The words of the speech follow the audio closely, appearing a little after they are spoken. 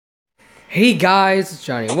Hey guys, it's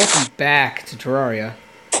Johnny, and welcome back to Terraria.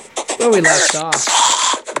 Where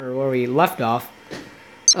we left off,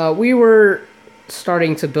 we were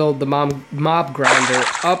starting to build the mob grinder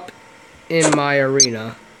up in my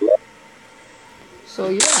arena. So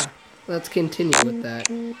yeah, let's continue with that.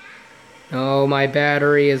 No, my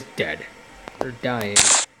battery is dead. Or dying.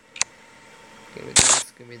 Give me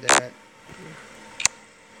this, give me that.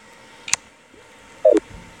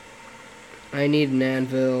 I need an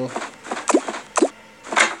anvil.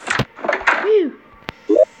 Whew.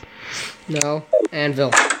 No,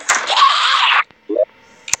 anvil.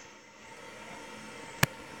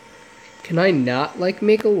 Can I not, like,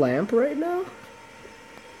 make a lamp right now?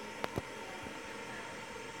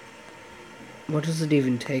 What does it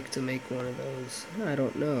even take to make one of those? I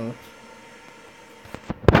don't know.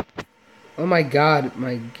 Oh my god,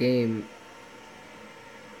 my game.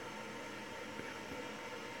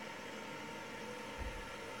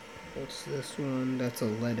 What's this one? That's a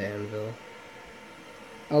lead anvil.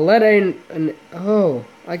 A lead oh,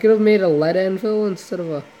 I could have made a lead anvil instead of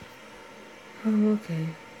a... Oh, okay.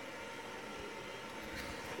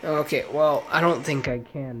 Okay, well, I don't think I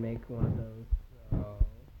can make one of those,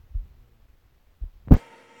 so...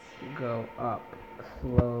 Go up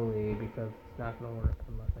slowly, because it's not gonna work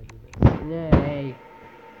unless I do this. Yay!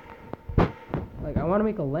 Like, I want to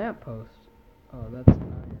make a lamppost. Oh, that's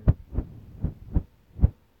iron.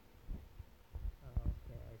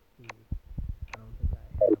 Okay, I see. I don't think I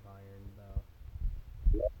have iron, though.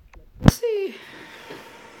 Let's see.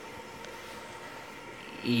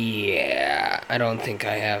 Yeah, I don't think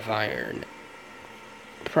I have iron.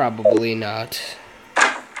 Probably not.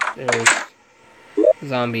 There's a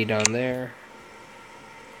zombie down there.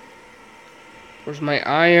 Where's my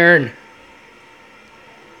iron?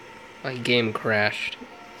 My game crashed.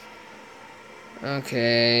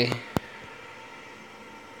 Okay.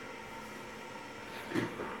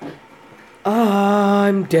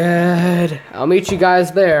 I'm dead. I'll meet you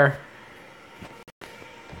guys there.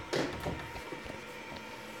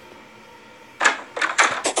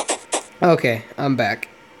 Okay, I'm back.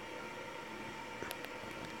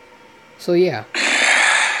 So yeah.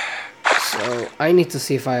 So I need to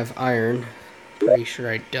see if I have iron. Pretty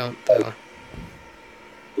sure I don't, though.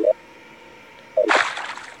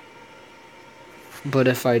 But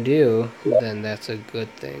if I do, then that's a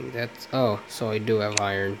good thing. Oh, so I do have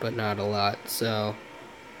iron, but not a lot, so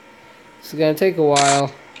it's gonna take a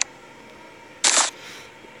while.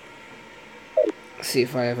 See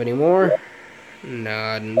if I have any more.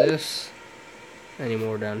 Not in this. Any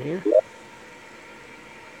more down here?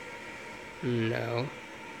 No.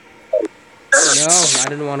 No, I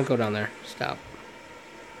didn't want to go down there. Stop.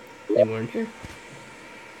 Any more in here?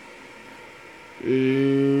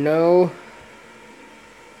 No.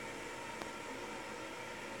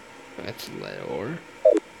 That's lead ore.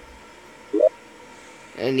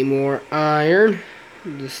 Any more iron?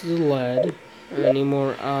 This is lead. Any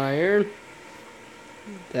more iron?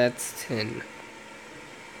 That's tin.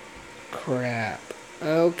 Crap.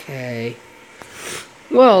 Okay.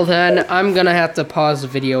 Well then, I'm gonna have to pause the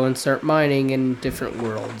video and start mining in different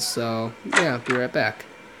worlds, so yeah, I'll be right back.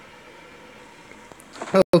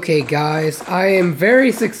 Okay guys, I am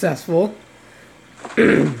very successful.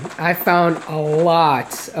 I found a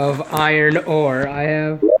lot of iron ore. I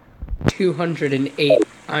have 208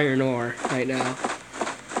 iron ore right now.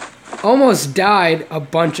 Almost died a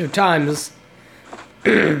bunch of times.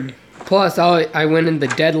 Plus, I went in the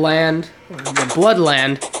dead land, or the blood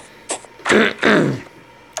land.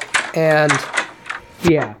 And,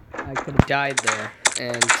 yeah, I could have died there.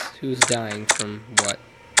 And who's dying from what?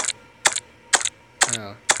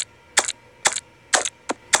 Oh.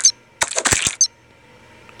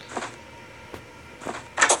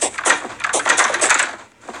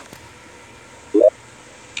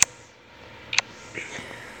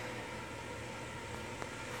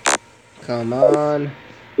 Come on.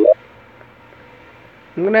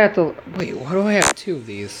 I'm gonna have to... Wait, why do I have two of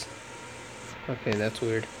these? Okay, that's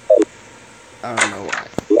weird. I don't know why.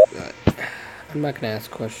 But I'm not gonna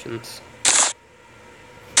ask questions.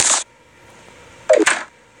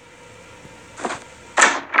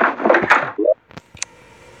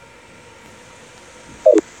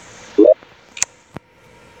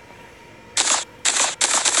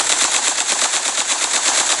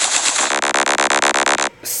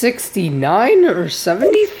 $69 or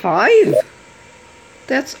 $75?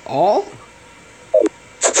 That's all?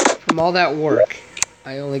 From all that work,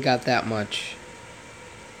 I only got that much.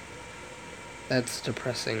 That's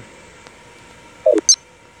depressing.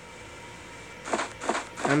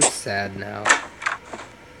 I'm sad now.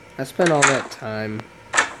 I spent all that time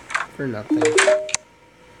for nothing.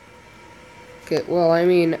 Okay, well, I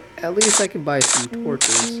mean, at least I can buy some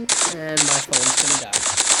torches. And my phone's gonna die.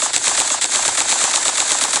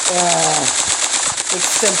 Ah,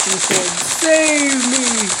 extension cord, save me!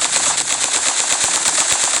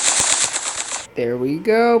 There we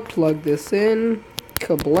go. Plug this in.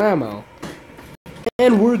 Kablamo.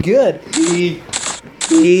 And we're good. Okay,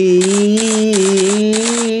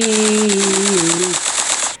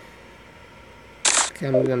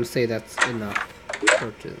 I'm gonna say that's enough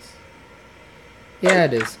torches. Yeah,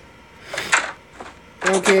 it is.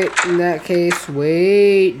 Okay, in that case,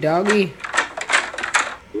 wait, doggy.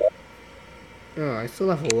 Oh, I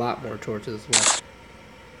still have a lot more torches left.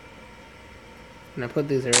 Can I put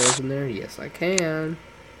these arrows in there? Yes, I can.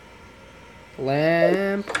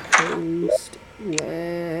 Lamp post.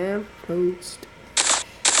 Lamp post.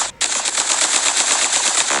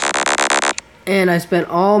 And I spent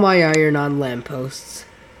all my iron on lampposts.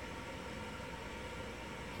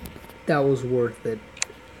 That was worth it.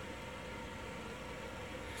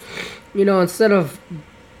 You know, instead of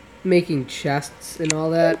making chests and all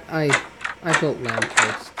that, I built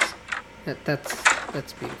lampposts.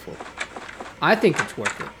 That's beautiful. I think it's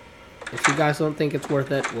worth it. If you guys don't think it's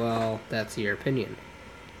worth it, well, that's your opinion.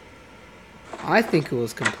 I think it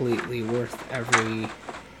was completely worth every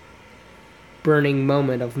burning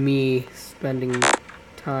moment of me spending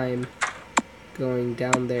time going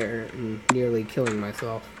down there and nearly killing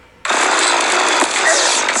myself.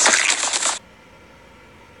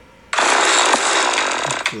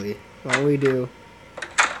 Actually, while we do,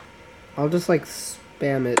 I'll just like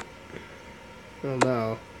spam it. Oh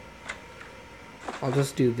no. I'll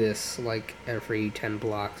just do this like every 10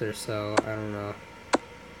 blocks or so. I don't know.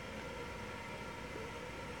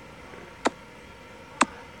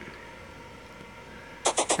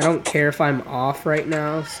 I don't care if I'm off right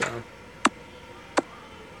now, so.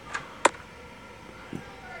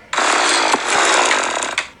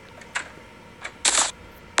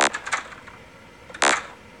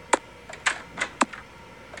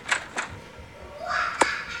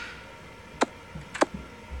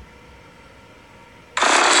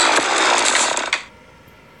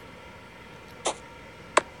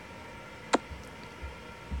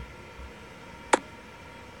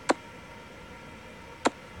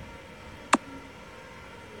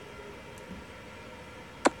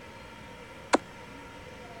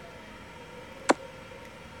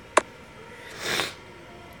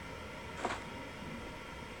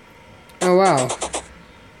 Oh, wow.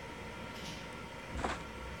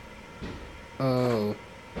 Oh.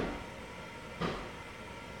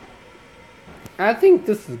 I think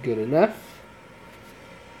this is good enough.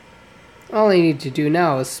 All I need to do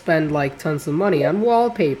now is spend like tons of money on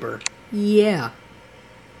wallpaper. Yeah.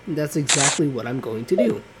 That's exactly what I'm going to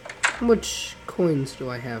do. How much coins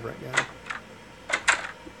do I have right now?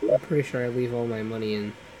 I'm pretty sure I leave all my money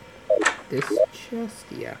in this chest.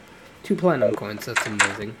 Yeah. 2 platinum coins. That's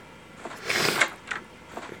amazing.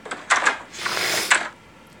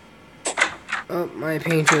 Oh, my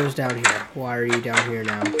painter is down here. Why are you down here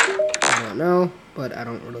now? I don't know, but I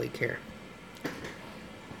don't really care.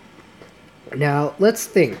 Now, let's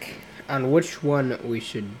think on which one we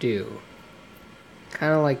should do.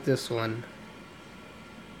 Kind of like this one.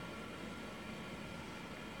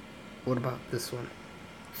 What about this one?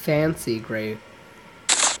 Fancy gray.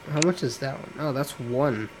 How much is that one? Oh, that's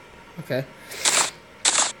 1. Okay.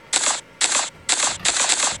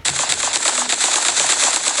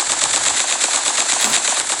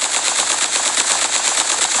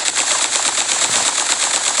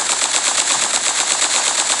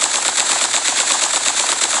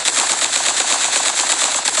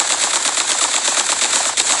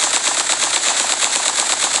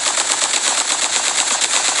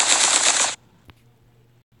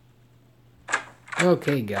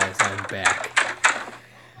 Okay, guys, I'm back.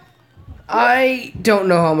 I don't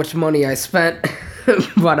know how much money I spent,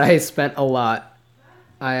 but I spent a lot.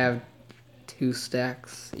 I have 2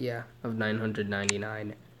 stacks, yeah, of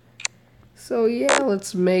 999. So yeah,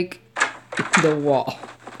 let's make the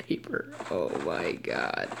wallpaper. Oh my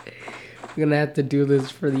god. We're gonna have to do this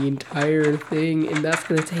for the entire thing, and that's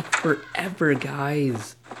gonna take forever,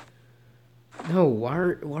 guys. No, why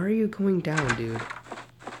are you going down, dude?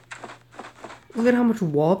 Look at how much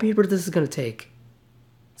wallpaper this is gonna take.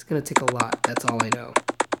 It's gonna take a lot, that's all I know.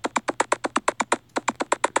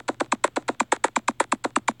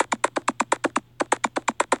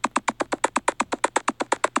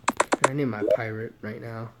 I need my pirate right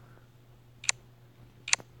now.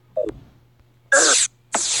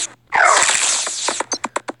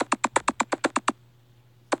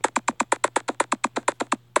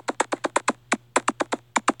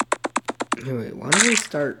 Wait, why do I...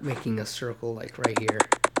 start making a circle like right here.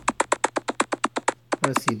 I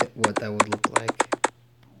want to see what that would look like.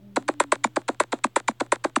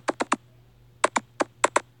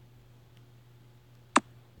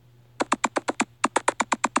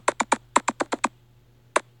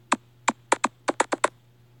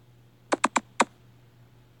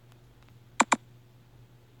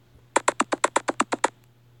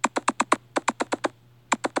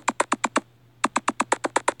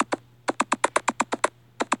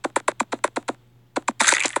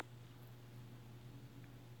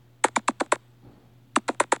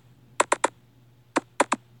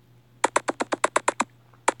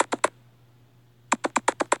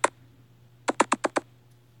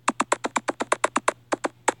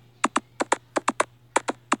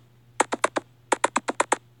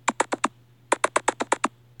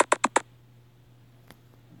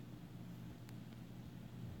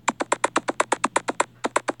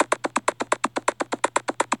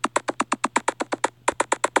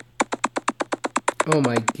 Oh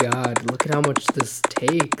my god, look at how much this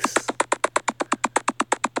takes.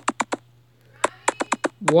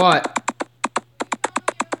 What?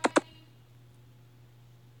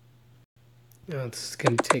 Oh, this is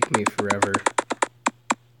gonna take me forever.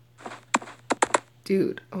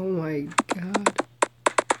 Dude, oh my god.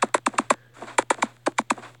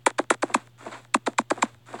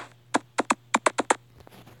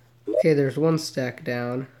 Okay, there's one stack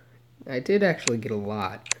down. I did actually get a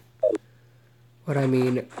lot. But I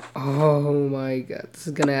mean, oh my god, this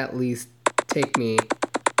is gonna at least take me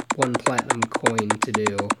one platinum coin to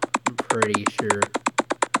do, I'm pretty sure.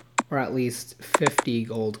 Or at least 50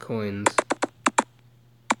 gold coins.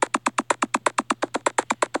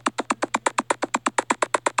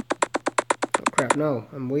 Oh crap, no,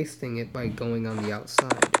 I'm wasting it by going on the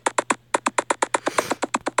outside.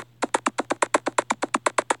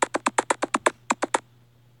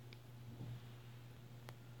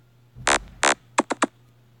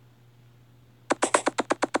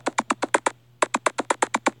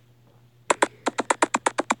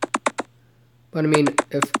 But I mean,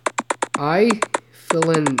 if I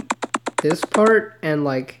fill in this part and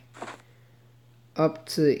like up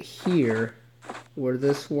to here, where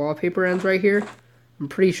this wallpaper ends right here, I'm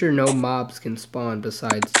pretty sure no mobs can spawn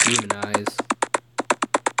besides demon eyes.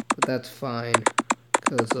 But that's fine,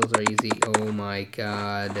 because those are easy. Oh my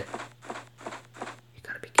god. You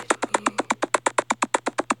gotta be kidding me.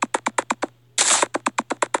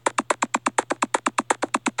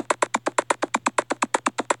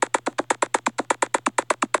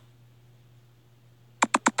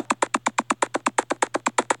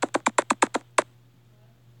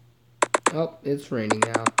 Oh, it's raining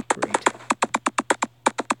now. Great.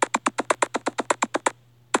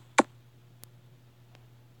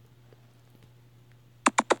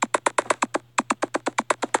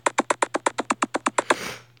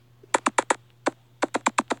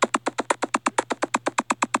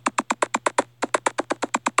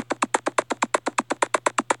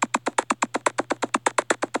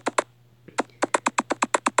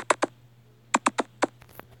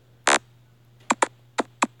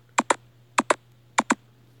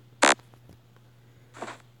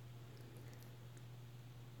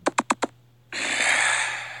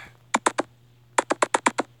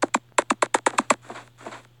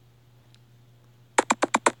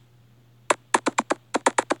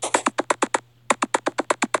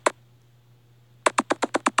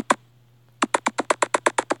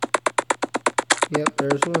 Yep,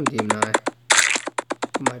 there's one demon eye.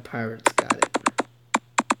 My pirates got it.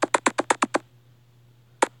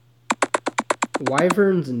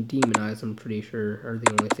 Wyverns and demon eyes, I'm pretty sure, are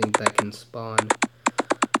the only things that can spawn.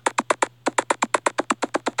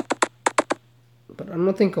 But I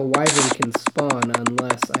don't think a wyvern can spawn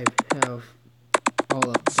unless I have all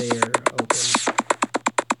up there open.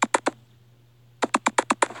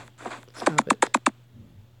 Stop it.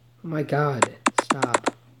 Oh my god, stop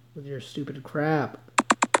with your stupid crap.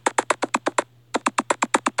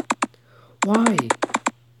 Why?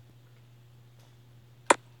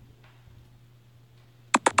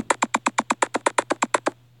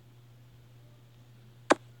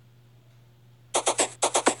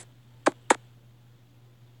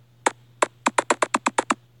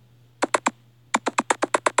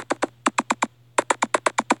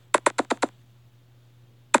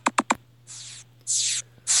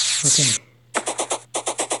 Okay.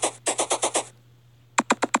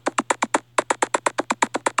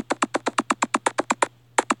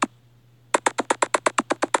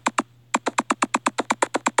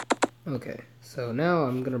 Okay, so now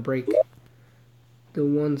I'm gonna break the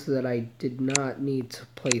ones that I did not need to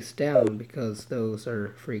place down because those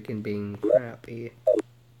are freaking being crappy.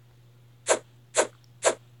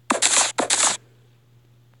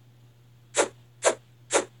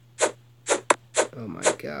 Oh my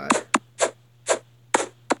god.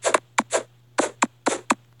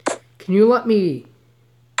 Can you let me...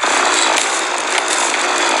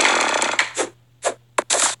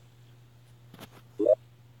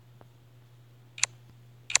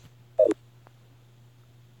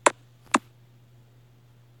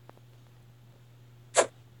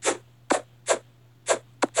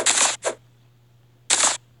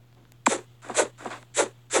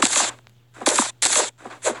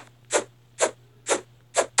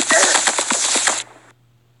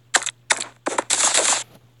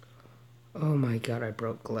 Oh my god, I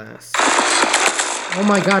broke glass. Oh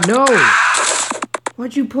my god, no!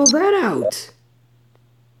 Why'd you pull that out?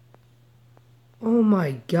 Oh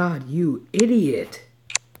my god, you idiot.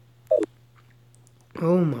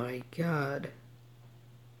 Oh my god.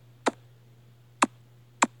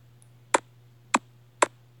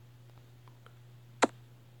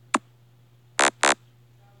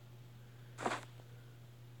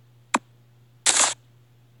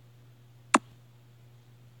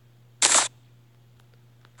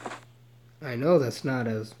 I know that's not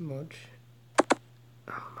as much.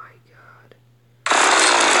 Oh my god.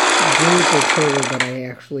 The game controller that I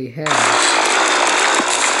actually have.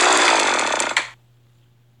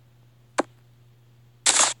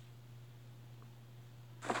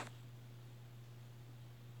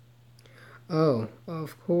 Oh,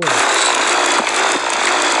 of course.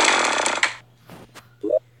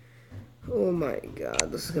 Oh my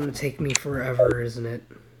god, this is gonna take me forever, isn't it?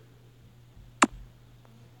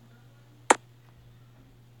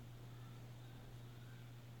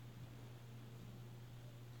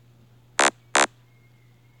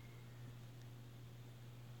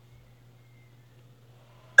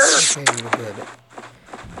 Okay, we're good.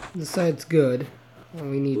 The site's good. All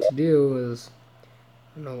we need to do is...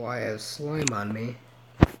 I don't know why I have slime on me.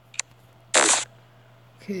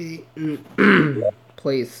 Okay,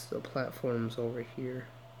 place the platforms over here.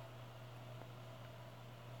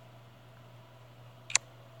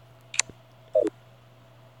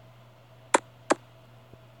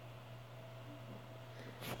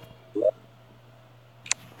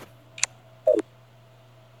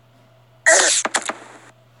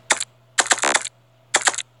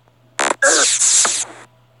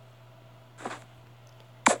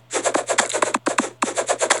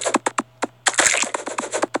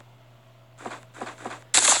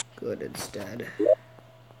 Good, it's dead.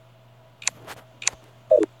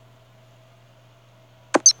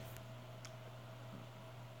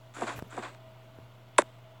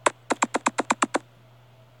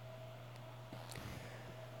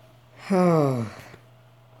 Oh.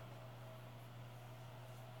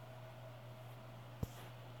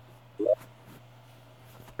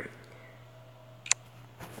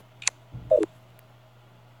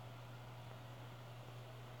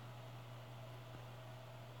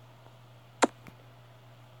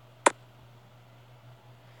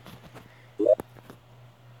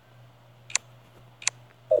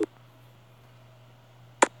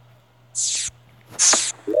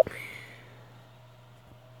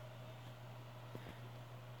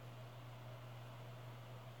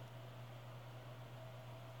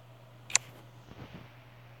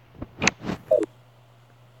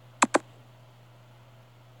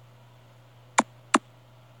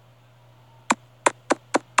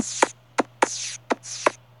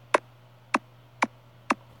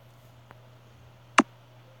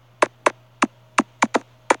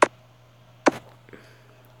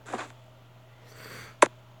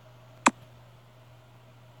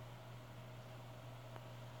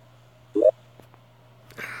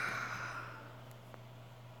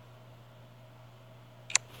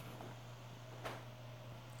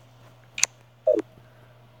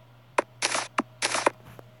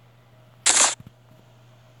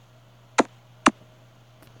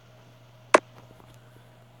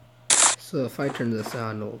 So if I turn this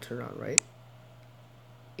on, it will turn on, right?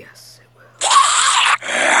 Yes, it will.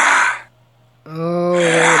 Oh, wait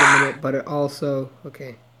a minute, but it also...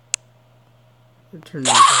 Okay. Turn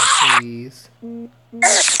these off, please.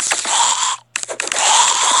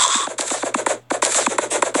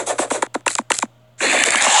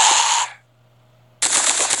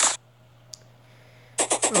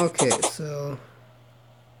 Okay, so...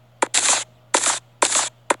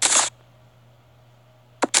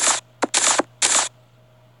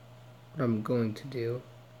 what I'm going to do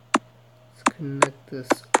is connect this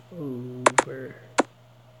over.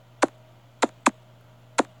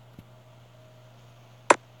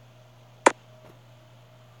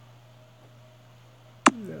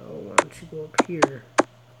 No, why don't you go up here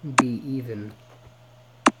and be even.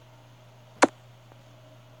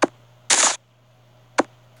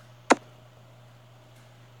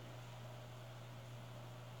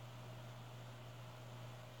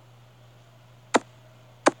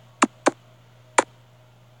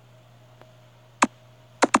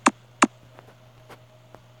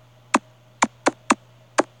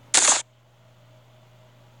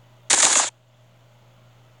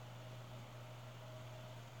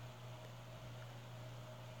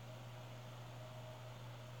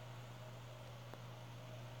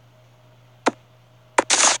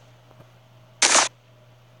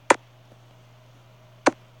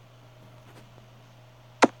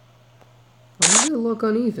 it look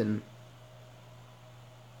uneven?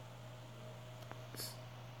 It's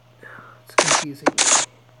confusing me.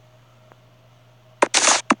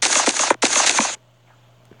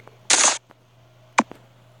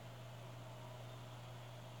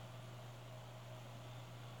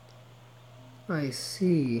 I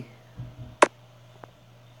see.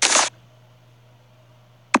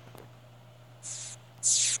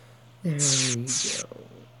 There we go.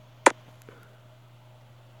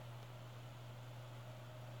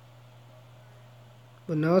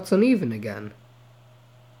 But now it's uneven again.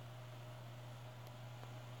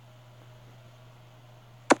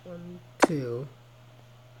 One, two.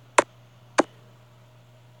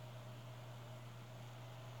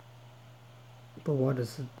 But why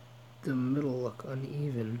does the middle look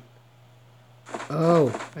uneven?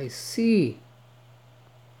 Oh, I see.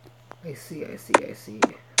 I see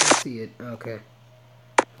it. Okay.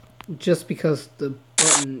 Just because the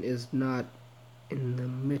button is not in the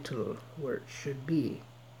middle where it should be.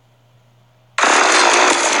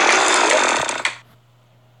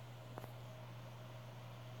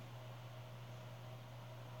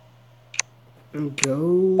 And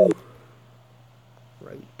go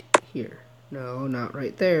right here. No, not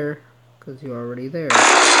right there, because you're already there.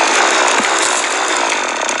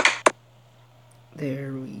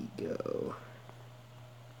 There we go.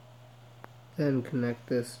 Then connect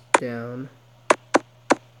this down.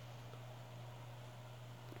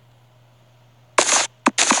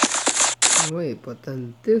 Wait, but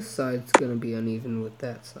then this side's gonna be uneven with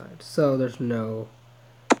that side. So there's no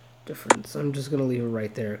difference. I'm just gonna leave it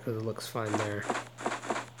right there because it looks fine there.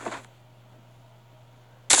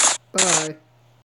 Bye.